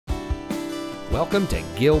Welcome to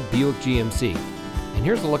Gill Buick GMC, and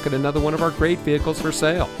here's a look at another one of our great vehicles for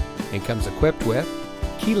sale, and comes equipped with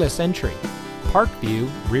keyless entry, park view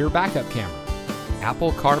rear backup camera,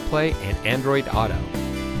 Apple CarPlay and Android Auto,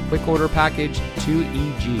 quick order package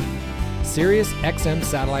 2EG, Sirius XM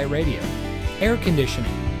satellite radio, air conditioning,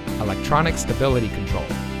 electronic stability control,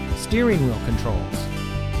 steering wheel controls,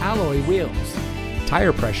 alloy wheels,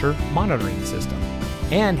 tire pressure monitoring system,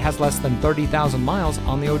 and has less than 30,000 miles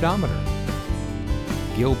on the odometer.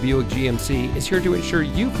 Gill Buick GMC is here to ensure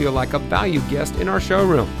you feel like a valued guest in our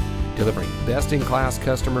showroom, delivering best-in-class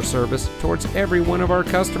customer service towards every one of our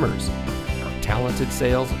customers. Our talented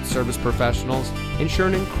sales and service professionals ensure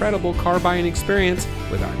an incredible car buying experience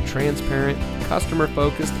with our transparent,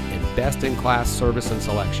 customer-focused, and best-in-class service and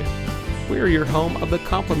selection. We are your home of the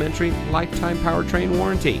complimentary lifetime powertrain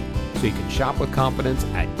warranty, so you can shop with confidence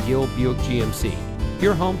at Gill Buick GMC,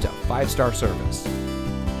 your home to 5-star service.